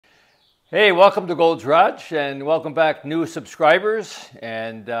Hey, welcome to Gold's Garage and welcome back new subscribers.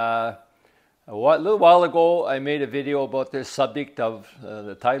 And a little while ago I made a video about this subject of,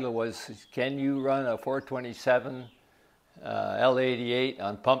 the title was, can you run a 427 L88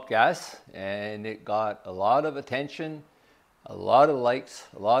 on pump gas? And it got a lot of attention, a lot of likes,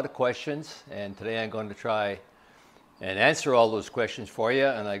 a lot of questions. And today I'm going to try and answer all those questions for you.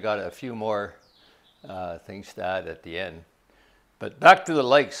 And I got a few more things to add at the end. But back to the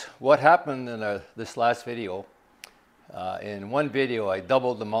likes. What happened in this last video? In one video, I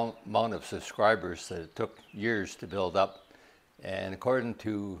doubled the amount of subscribers that it took years to build up. And according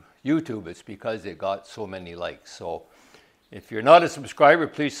to YouTube, it's because it got so many likes. So if you're not a subscriber,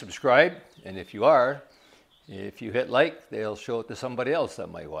 please subscribe. And if you are, if you hit like, they'll show it to somebody else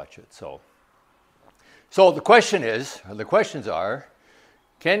that might watch it. So the question is, or the questions are,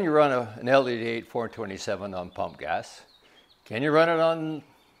 can you run an L88 427 on pump gas? Can you run it on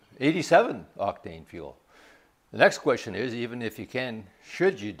 87 octane fuel? The next question is, even if you can,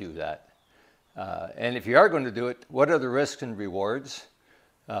 should you do that? And if you are going to do it, what are the risks and rewards?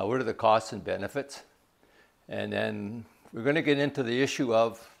 What are the costs and benefits? And then we're going to get into the issue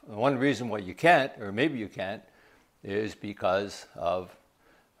of one reason why you can't, or maybe you can't, is because of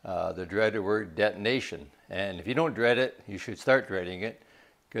the dreaded word detonation. And if you don't dread it, you should start dreading it,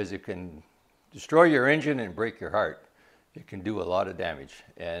 because it can destroy your engine and break your heart. It can do a lot of damage.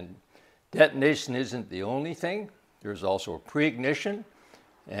 And detonation isn't the only thing. There's also pre-ignition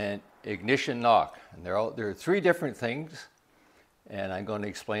and ignition knock. And there are three different things. And I'm going to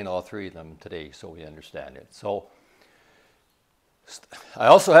explain all three of them today so we understand it. So I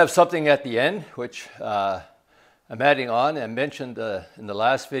also have something at the end, which I'm adding on. I mentioned in the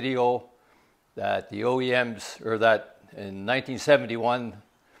last video that the OEMs, or that in 1971,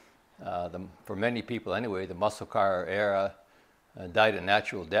 for many people anyway, the muscle car era died a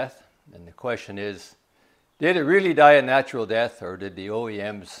natural death. And the question is, did it really die a natural death, or did the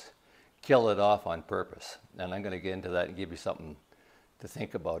OEMs kill it off on purpose? And I'm going to get into that and give you something to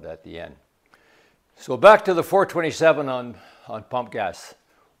think about at the end. So back to the 427 on pump gas.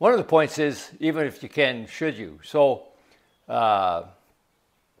 One of the points is, even if you can, should you? So, and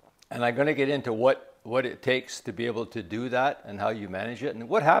I'm going to get into what it takes to be able to do that and how you manage it. And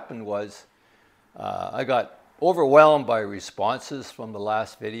what happened was I got overwhelmed by responses from the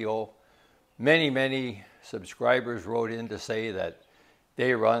last video. Many subscribers wrote in to say that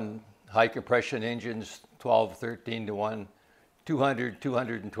they run high compression engines, 12, 13 to 1, 200,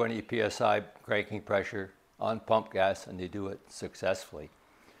 220 PSI cranking pressure on pump gas, and they do it successfully.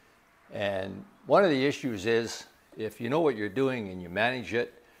 And one of the issues is, if you know what you're doing and you manage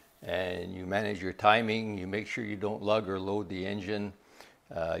it, and you manage your timing, you make sure you don't lug or load the engine,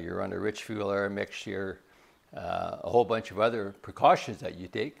 you run a rich fuel air mixture, a whole bunch of other precautions that you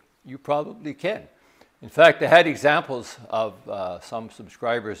take, you probably can. In fact, I had examples of some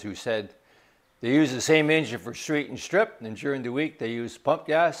subscribers who said they use the same engine for street and strip, and during the week they use pump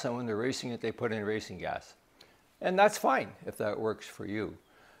gas, and when they're racing it, they put in racing gas. And that's fine if that works for you.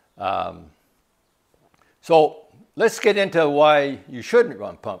 So let's get into why you shouldn't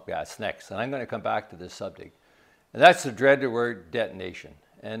run pump gas next, and I'm going to come back to this subject. And that's the dreaded word detonation.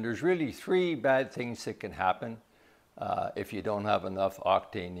 And there's really three bad things that can happen if you don't have enough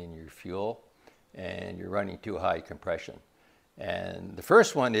octane in your fuel and you're running too high compression. And the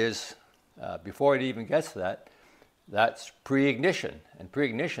first one is, before it even gets to that, that's pre-ignition. And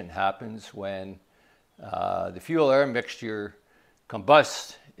pre-ignition happens when the fuel air mixture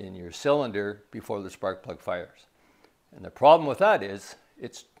combusts in your cylinder before the spark plug fires. And the problem with that is,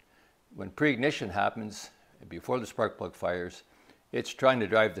 it's when pre-ignition happens, before the spark plug fires, it's trying to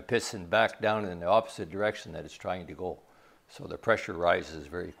drive the piston back down in the opposite direction that it's trying to go. So the pressure rises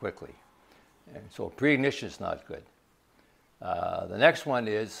very quickly. And so pre-ignition is not good. The next one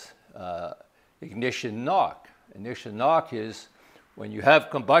is ignition knock. Ignition knock is when you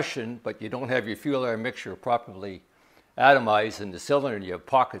have combustion, but you don't have your fuel air mixture properly atomized in the cylinder, and you have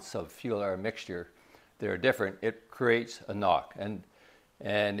pockets of fuel air mixture that are different, it creates a knock.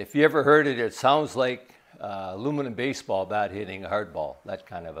 And if you ever heard it, it sounds like aluminum baseball bat hitting a hard ball, that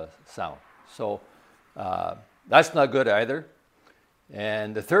kind of a sound. So that's not good either.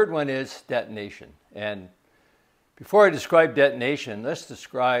 And the third one is detonation. And before I describe detonation, let's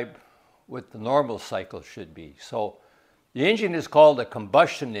describe what the normal cycle should be. So the engine is called a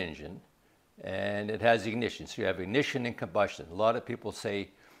combustion engine, and it has ignition. So you have ignition and combustion. A lot of people say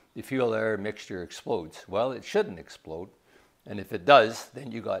the fuel air mixture explodes. Well, it shouldn't explode. And if it does,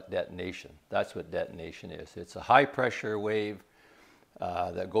 then you got detonation. That's what detonation is. It's a high pressure wave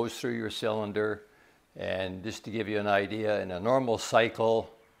that goes through your cylinder. And just to give you an idea, in a normal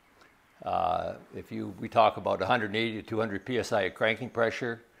cycle, We talk about 180 to 200 psi of cranking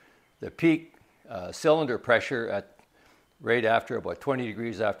pressure, the peak cylinder pressure right after about 20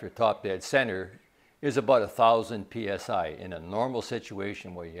 degrees after top dead center is about 1,000 psi in a normal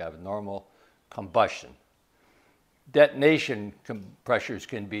situation where you have normal combustion. Detonation pressures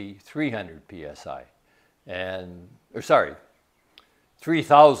can be 300 psi,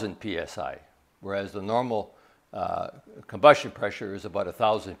 3,000 psi, whereas the normal combustion pressure is about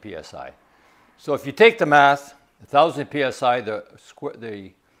 1,000 psi. So if you take the math, 1,000 psi,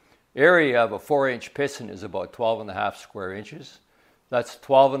 the area of a 4-inch piston is about 12.5 square inches. That's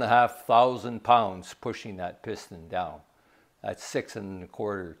 12,500 pounds pushing that piston down. That's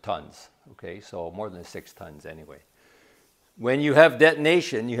 6.25 tons, okay? So more than 6 tons anyway. When you have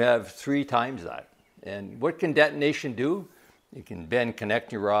detonation, you have 3 times that. And what can detonation do? It can bend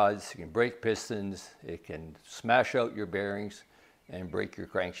connecting rods, it can break pistons, it can smash out your bearings and break your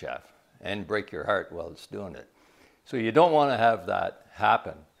crankshaft and break your heart while it's doing it. So you don't want to have that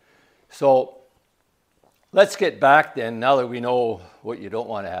happen. So let's get back then, now that we know what you don't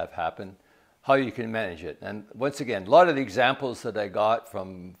want to have happen, how you can manage it. And once again, a lot of the examples that I got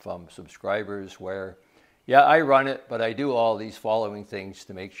from subscribers where, yeah, I run it, but I do all these following things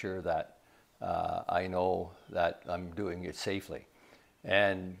to make sure that I know that I'm doing it safely.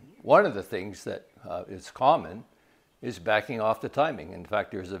 And one of the things that is common is backing off the timing. In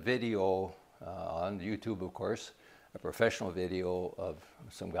fact, there's a video on YouTube, of course, a professional video of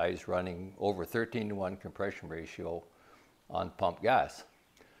some guys running over 13-to-1 compression ratio on pump gas.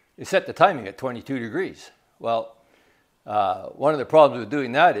 They set the timing at 22 degrees. Well, one of the problems with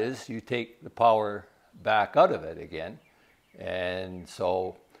doing that is you take the power back out of it again. And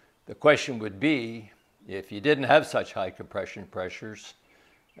so the question would be, if you didn't have such high compression pressures,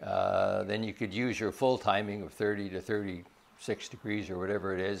 then you could use your full timing of 30 to 36 degrees or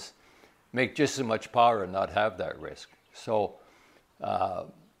whatever it is, make just as much power and not have that risk. So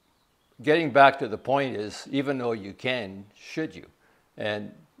getting back to the point is, even though you can, should you?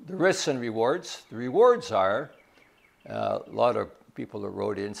 And the risks and rewards, the rewards are, a lot of people that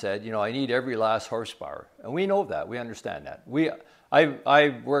wrote in said, you know, I need every last horsepower. And we know that, we understand that.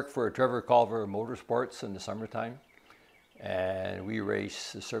 I work for Trevor Culver Motorsports in the summertime, and we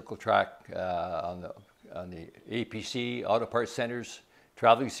race the circle track on the APC Auto Parts Centers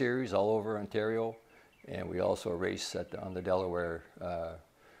traveling series all over Ontario, and we also race on the Delaware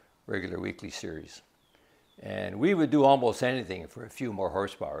regular weekly series. And we would do almost anything for a few more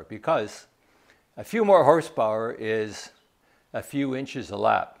horsepower, because a few more horsepower is a few inches a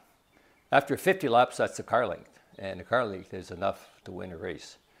lap. After 50 laps, that's the car length, and the car length is enough to win a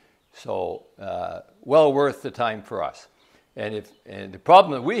race. So well worth the time for us. And the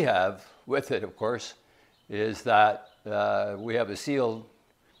problem that we have with it, of course, is that we have a sealed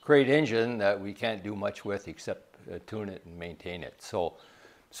crate engine that we can't do much with except tune it and maintain it.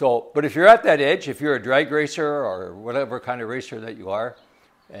 But if you're at that edge, if you're a drag racer or whatever kind of racer that you are,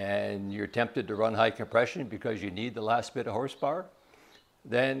 and you're tempted to run high compression because you need the last bit of horsepower,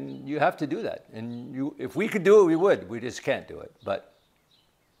 then you have to do that. And if we could do it, we would. We just can't do it. But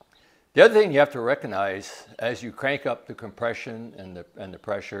the other thing you have to recognize as you crank up the compression and the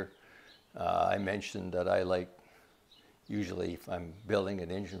pressure, I mentioned that I like, usually if I'm building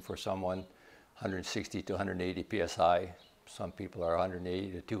an engine for someone, 160 to 180 psi. Some people are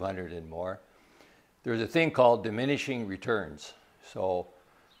 180 to 200 and more. There's a thing called diminishing returns. So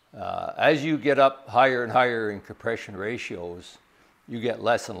as you get up higher and higher in compression ratios, you get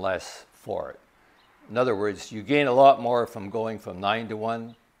less and less for it. In other words, you gain a lot more from going from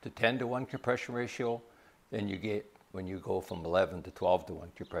 9-to-1 to 10-to-1 compression ratio than you get when you go from 11 to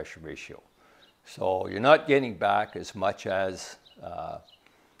 12-to-1 compression ratio. So you're not getting back as much as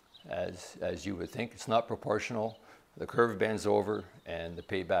you would think. It's not proportional. The curve bends over and the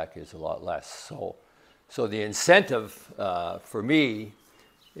payback is a lot less. So the incentive for me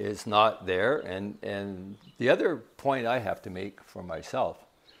is not there. And the other point I have to make for myself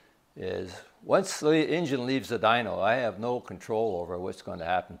is once the engine leaves the dyno, I have no control over what's going to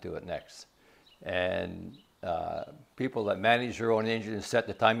happen to it next. And people that manage their own engines, set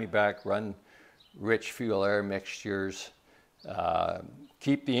the timing back, run rich fuel air mixtures,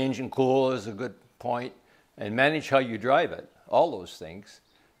 keep the engine cool is a good point, and manage how you drive it. All those things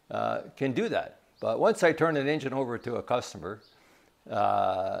can do that. But once I turn an engine over to a customer,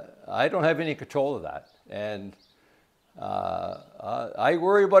 I don't have any control of that. And I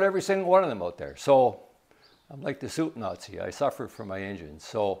worry about every single one of them out there. So I'm like the soup Nazi. I suffer from my engines.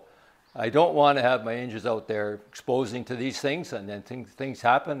 So I don't want to have my engines out there exposing to these things, and then things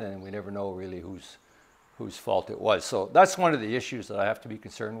happen and we never know really whose fault it was. So that's one of the issues that I have to be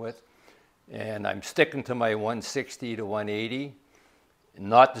concerned with. and I'm sticking to my 160 to 180.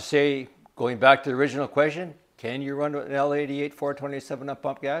 Not to say, going back to the original question, can you run an L88 427 on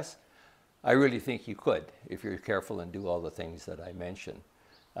pump gas? I really think you could if you're careful and do all the things that I mentioned.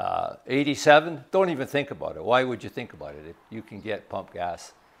 87, don't even think about it. Why would you think about it? If you can get pump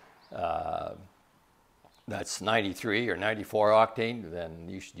gas that's 93 or 94 octane, then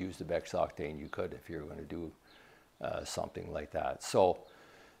you should use the Bex octane. You could if you're going to do something like that. So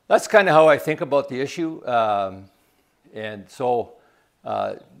that's kind of how I think about the issue. And so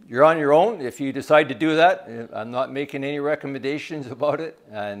you're on your own if you decide to do that. I'm not making any recommendations about it.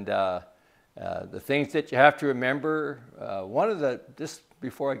 And the things that you have to remember, just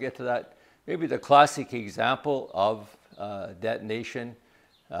before I get to that, maybe the classic example of detonation.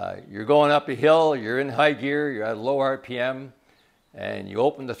 You're going up a hill, you're in high gear, you're at low RPM, and you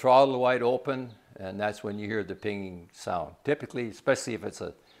open the throttle wide open, and that's when you hear the pinging sound. Typically, especially if it's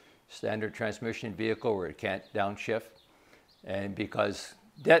a standard transmission vehicle where it can't downshift, and because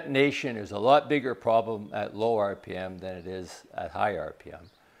detonation is a lot bigger problem at low RPM than it is at high RPM,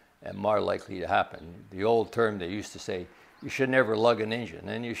 and more likely to happen. The old term they used to say, you should never lug an engine,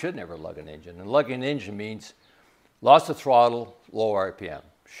 and you should never lug an engine. And lugging an engine means loss of throttle, low RPM.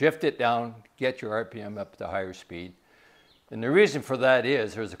 Shift it down, get your RPM up to higher speed. And the reason for that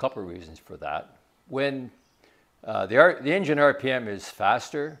is, there's a couple of reasons for that. When the engine RPM is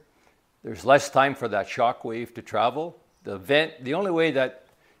faster, there's less time for that shock wave to travel. The only way that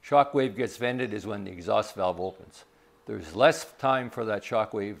shock wave gets vented is when the exhaust valve opens. There's less time for that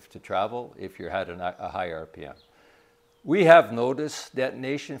shock wave to travel if you're at a high RPM. We have noticed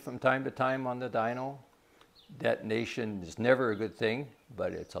detonation from time to time on the dyno. Detonation is never a good thing,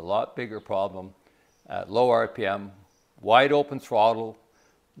 but it's a lot bigger problem at low RPM, wide open throttle,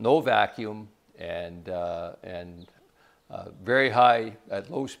 no vacuum, and very high, at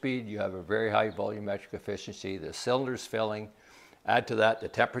low speed, you have a very high volumetric efficiency. The cylinder's filling. Add to that, the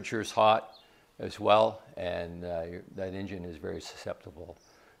temperature is hot as well, and that engine is very susceptible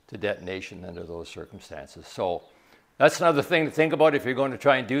to detonation under those circumstances. So that's another thing to think about if you're going to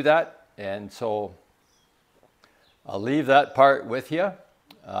try and do that. And so I'll leave that part with you.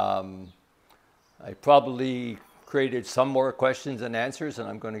 I probably created some more questions and answers, and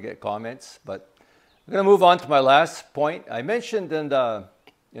I'm going to get comments, but I'm going to move on to my last point. I mentioned in the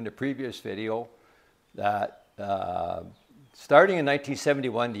previous video that starting in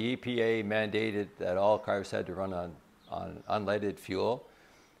 1971, the EPA mandated that all cars had to run on unleaded fuel,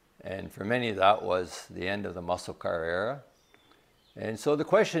 and for many that was the end of the muscle car era. And so the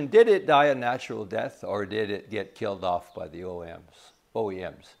question, did it die a natural death, or did it get killed off by the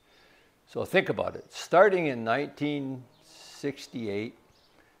OEMs? So think about it. Starting in 1968,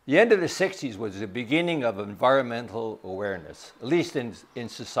 the end of the 60s was the beginning of environmental awareness, at least in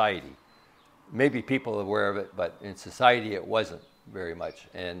society. Maybe people are aware of it, but in society it wasn't very much.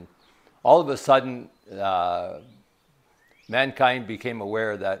 And all of a sudden, mankind became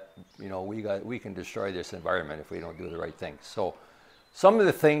aware that, you know, we can destroy this environment if we don't do the right things. So some of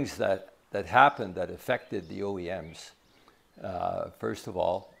the things that happened that affected the OEMs, first of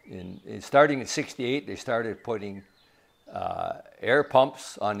all, starting in 68, they started putting air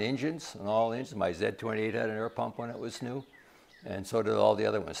pumps on engines, on all engines. My Z28 had an air pump when it was new, and so did all the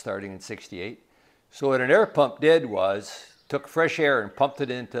other ones starting in 68. So what an air pump did was took fresh air and pumped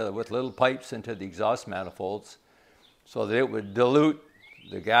it with little pipes into the exhaust manifolds so that it would dilute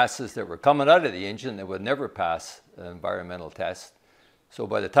the gases that were coming out of the engine that would never pass an environmental test. So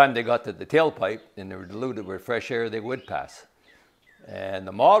by the time they got to the tailpipe and they were diluted with fresh air, they would pass. And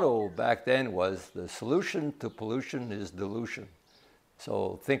the motto back then was, the solution to pollution is dilution.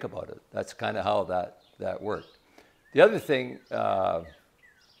 So think about it. That's kind of how that worked. The other thing,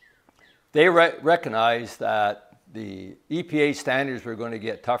 they recognized that the EPA standards were going to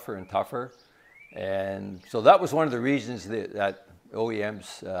get tougher and tougher. And so that was one of the reasons that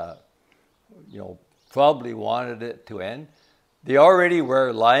OEMs probably wanted it to end. They already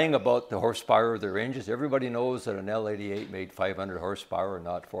were lying about the horsepower of their engines. Everybody knows that an L88 made 500 horsepower,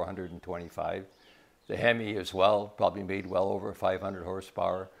 not 425. The Hemi as well probably made well over 500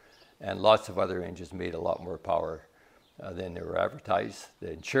 horsepower. And lots of other engines made a lot more power than they were advertised.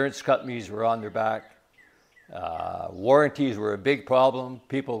 The insurance companies were on their back. Warranties were a big problem.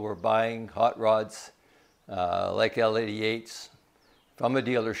 People were buying hot rods like L88s from a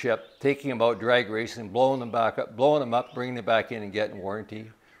dealership, taking them out drag racing, blowing them up, bringing them back in and getting warranty.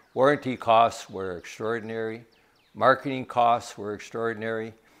 Warranty costs were extraordinary. Marketing costs were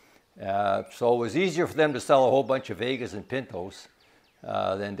extraordinary. So it was easier for them to sell a whole bunch of Vegas and Pintos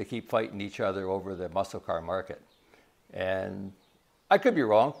than to keep fighting each other over the muscle car market. And I could be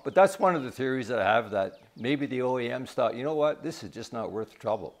wrong, but that's one of the theories that I have, that maybe the OEMs thought, you know what, this is just not worth the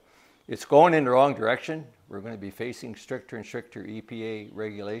trouble. It's going in the wrong direction. We're going to be facing stricter and stricter EPA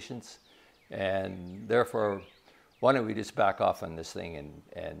regulations, and therefore, why don't we just back off on this thing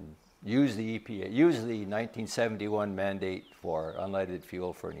and use the EPA, use the 1971 mandate for unleaded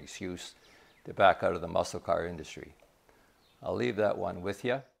fuel for an excuse to back out of the muscle car industry. I'll leave that one with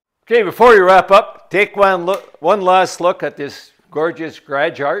you. Okay, before we wrap up, take one last look at this gorgeous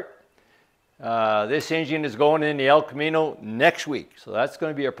garage art. This engine is going in the El Camino next week, so that's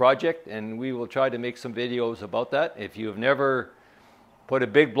going to be a project, and we will try to make some videos about that. If you've never put a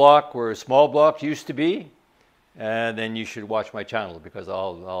big block where a small block used to be, then you should watch my channel, because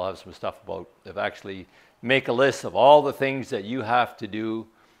I'll have some stuff about, if actually make a list of all the things that you have to do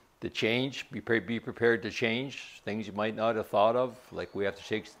to change, be prepared to change, things you might not have thought of, like we have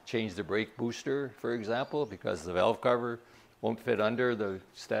to change the brake booster, for example, because the valve cover won't fit under the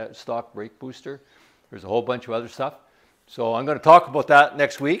stock brake booster. There's a whole bunch of other stuff. So I'm going to talk about that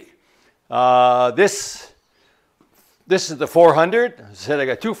next week. This is the 400. As I said, I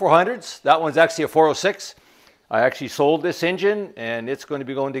got two 400s. That one's actually a 406. I actually sold this engine, and it's going to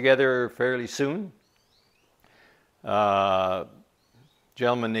be going together fairly soon.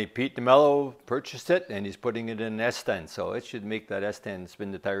 Gentleman named Pete DeMello purchased it, and he's putting it in an S10, so it should make that S10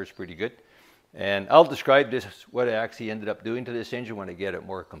 spin the tires pretty good. And I'll describe this, what I actually ended up doing to this engine when I get it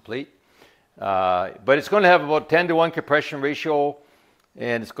more complete. But it's going to have about 10-to-1 compression ratio,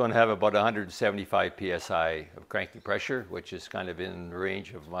 and it's going to have about 175 psi of cranking pressure, which is kind of in the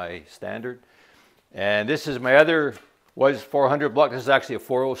range of my standard. And this is my other, was 400 block. This is actually a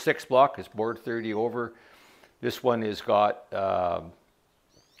 406 block. It's bored 30 over. This one has got,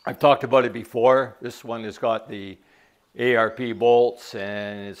 I've talked about it before. This one has got the ARP bolts,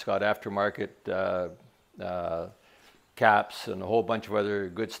 and it's got aftermarket caps and a whole bunch of other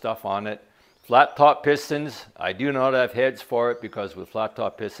good stuff on it. Flat top pistons. I do not have heads for it, because with flat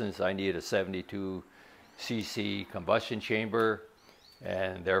top pistons I need a 72 cc combustion chamber,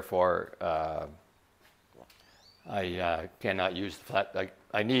 and therefore I cannot use the flat.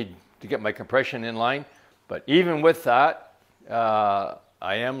 I need to get my compression in line. But even with that,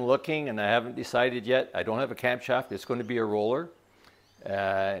 I am looking, and I haven't decided yet. I don't have a camshaft. It's going to be a roller,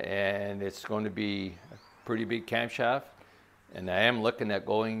 and it's going to be a pretty big camshaft. And I am looking at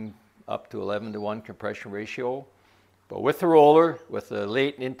going up to 11-to-1 compression ratio. But with the roller, with the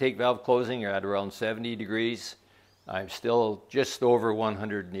late intake valve closing, you're at around 70 degrees. I'm still just over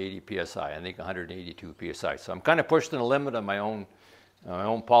 180 psi. I think 182 psi. So I'm kind of pushing the limit on my own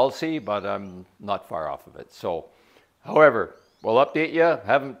policy, but I'm not far off of it. So, however, we'll update you.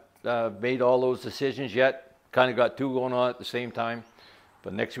 Haven't made all those decisions yet. Kind of got two going on at the same time.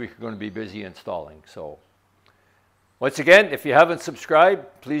 But next week we're going to be busy installing. So, once again, if you haven't subscribed,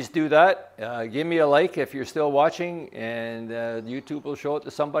 please do that. Give me a like if you're still watching, and YouTube will show it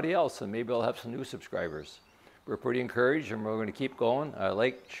to somebody else, and maybe I'll have some new subscribers. We're pretty encouraged, and we're going to keep going. I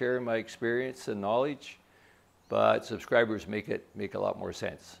like sharing my experience and knowledge, but subscribers make a lot more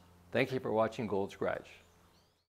sense. Thank you for watching Gold's Garage.